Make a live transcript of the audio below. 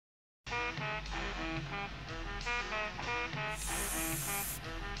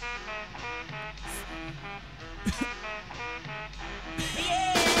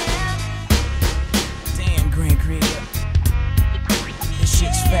Damn, Grand Creator. This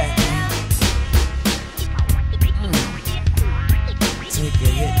shit's fat, man. Take a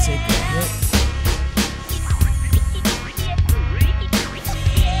hit, take a hit.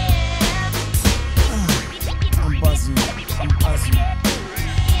 I'm buzzing.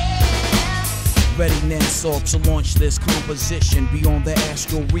 Ready now, so to launch this composition beyond the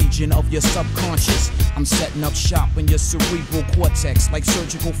astral region of your subconscious. I'm setting up shop in your cerebral cortex like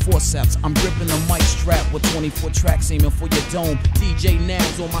surgical forceps. I'm gripping the mic strap with 24 tracks aiming for your dome. DJ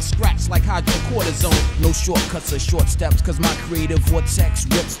Nabs on my scratch like hydrocortisone. No shortcuts or short steps, cause my creative vortex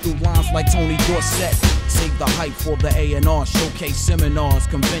rips through lines like Tony Dorsett. Save the hype for the A&R, showcase seminars,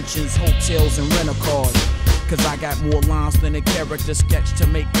 conventions, hotels, and rent-a-cars. Cause I got more lines than a character sketch to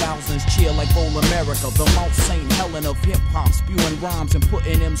make thousands cheer like Bowl America. The Mount St. Helen of hip-hop, spewing rhymes and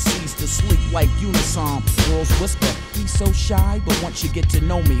putting MCs to sleep like Unison. Girls whisper, he's so shy, but once you get to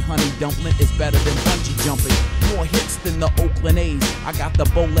know me, honey dumpling is better than bungee jumping. More hits than the Oakland A's. I got the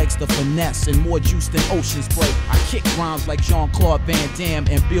bow legs, the finesse, and more juice than ocean spray. I kick rhymes like Jean-Claude Van Damme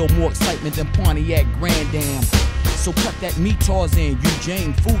and build more excitement than Pontiac Grand Am. So cut that me Tarzan,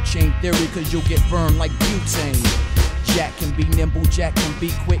 Eugene, food chain theory, cause you'll get burned like butane. Jack can be nimble, Jack can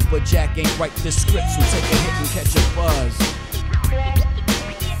be quick, but Jack ain't write the script, so take a hit and catch a buzz.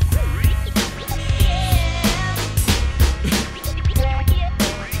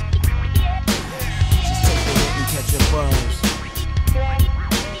 Just take a hit and catch a buzz.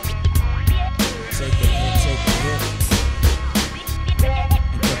 Take a hit,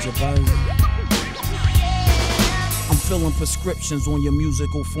 and catch a buzz. Filling prescriptions on your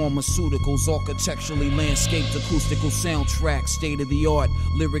musical pharmaceuticals, architecturally landscaped acoustical soundtracks, state of the art,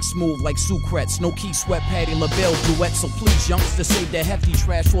 lyrics smooth like Sucrets, no key sweat Patti LaBelle duet. So please youngsters save the hefty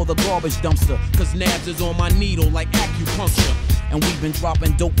trash for the garbage dumpster, cause Nabs is on my needle like acupuncture. And we've been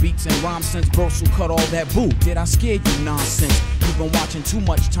dropping dope beats and rhymes since birth, so cut all that boo. Did I scare you nonsense? You've been watching too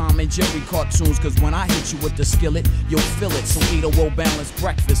much Tom and Jerry cartoons, cause when I hit you with the skillet, you'll feel it. So eat a well-balanced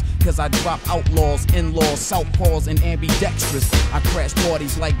breakfast, cause I drop outlaws, in-laws, southpaws, and ambidextrous. I crash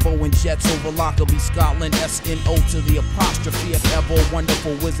parties like Boeing jets over Lockerbie, Scotland, S-N-O to the apostrophe. If ever a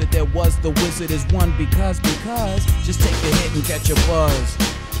wonderful wizard there was, the wizard is one because, just take a hit and catch a buzz.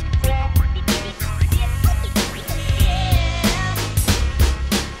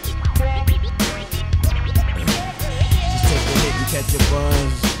 Catch a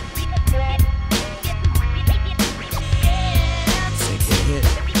buzz. Take a hit,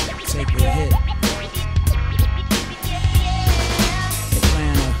 take a hit.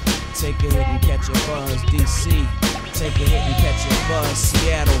 Atlanta, take a hit and catch a buzz. DC, take a hit and catch a buzz.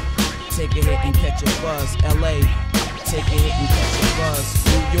 Seattle, take a hit and catch a buzz. LA, take a hit and catch a buzz.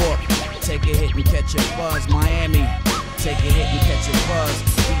 New York, take a hit and catch a buzz. Miami, take a hit and catch a buzz.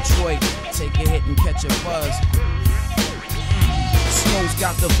 Detroit, take a hit and catch a buzz. Snow's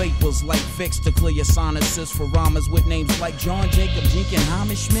got the vapors like Vicks to clear your sinuses for rhymers with names like John Jacob,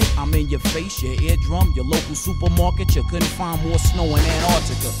 Jenkins, Schmidt. I'm in your face, your eardrum, your local supermarket. You couldn't find more snow in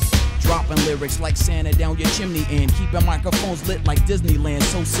Antarctica. Dropping lyrics like Santa down your chimney and keeping microphones lit like Disneyland.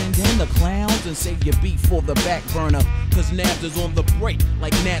 So send in the clowns and save your beat for the back burner, cause Nabs is on the break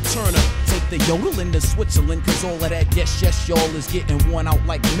like Nat Turner. Take the yodel into Switzerland, cause all of that yes y'all is getting worn out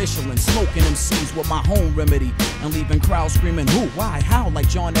like Michelin. Smoking MCs with my home remedy and leaving crowds screaming who, why, how, like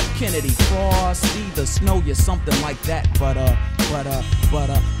John F. Kennedy. Frosty the snow, you're something like that. But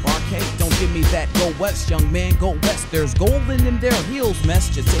arcade, don't give me that. Go west, young man, go west. There's gold in their heels, mess.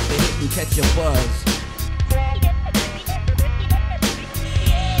 Just take the hit and catch a buzz.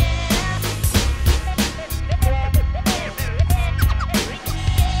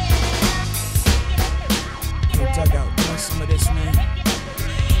 Dugout, doing some of this, man.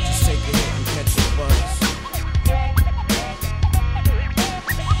 Just take a hit and catch a buzz.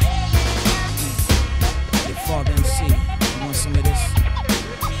 Your father MC, you want some of this?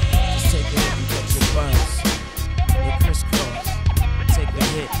 Just take a hit and catch a buzz. Your crisscross, take a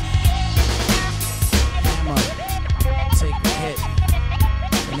hit. Hammer, take a hit.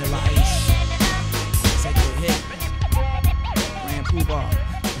 Vanilla Ice, take a hit. Grand Poobah.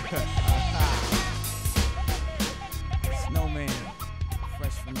 Snoman,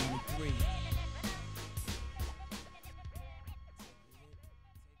 fresh from '93.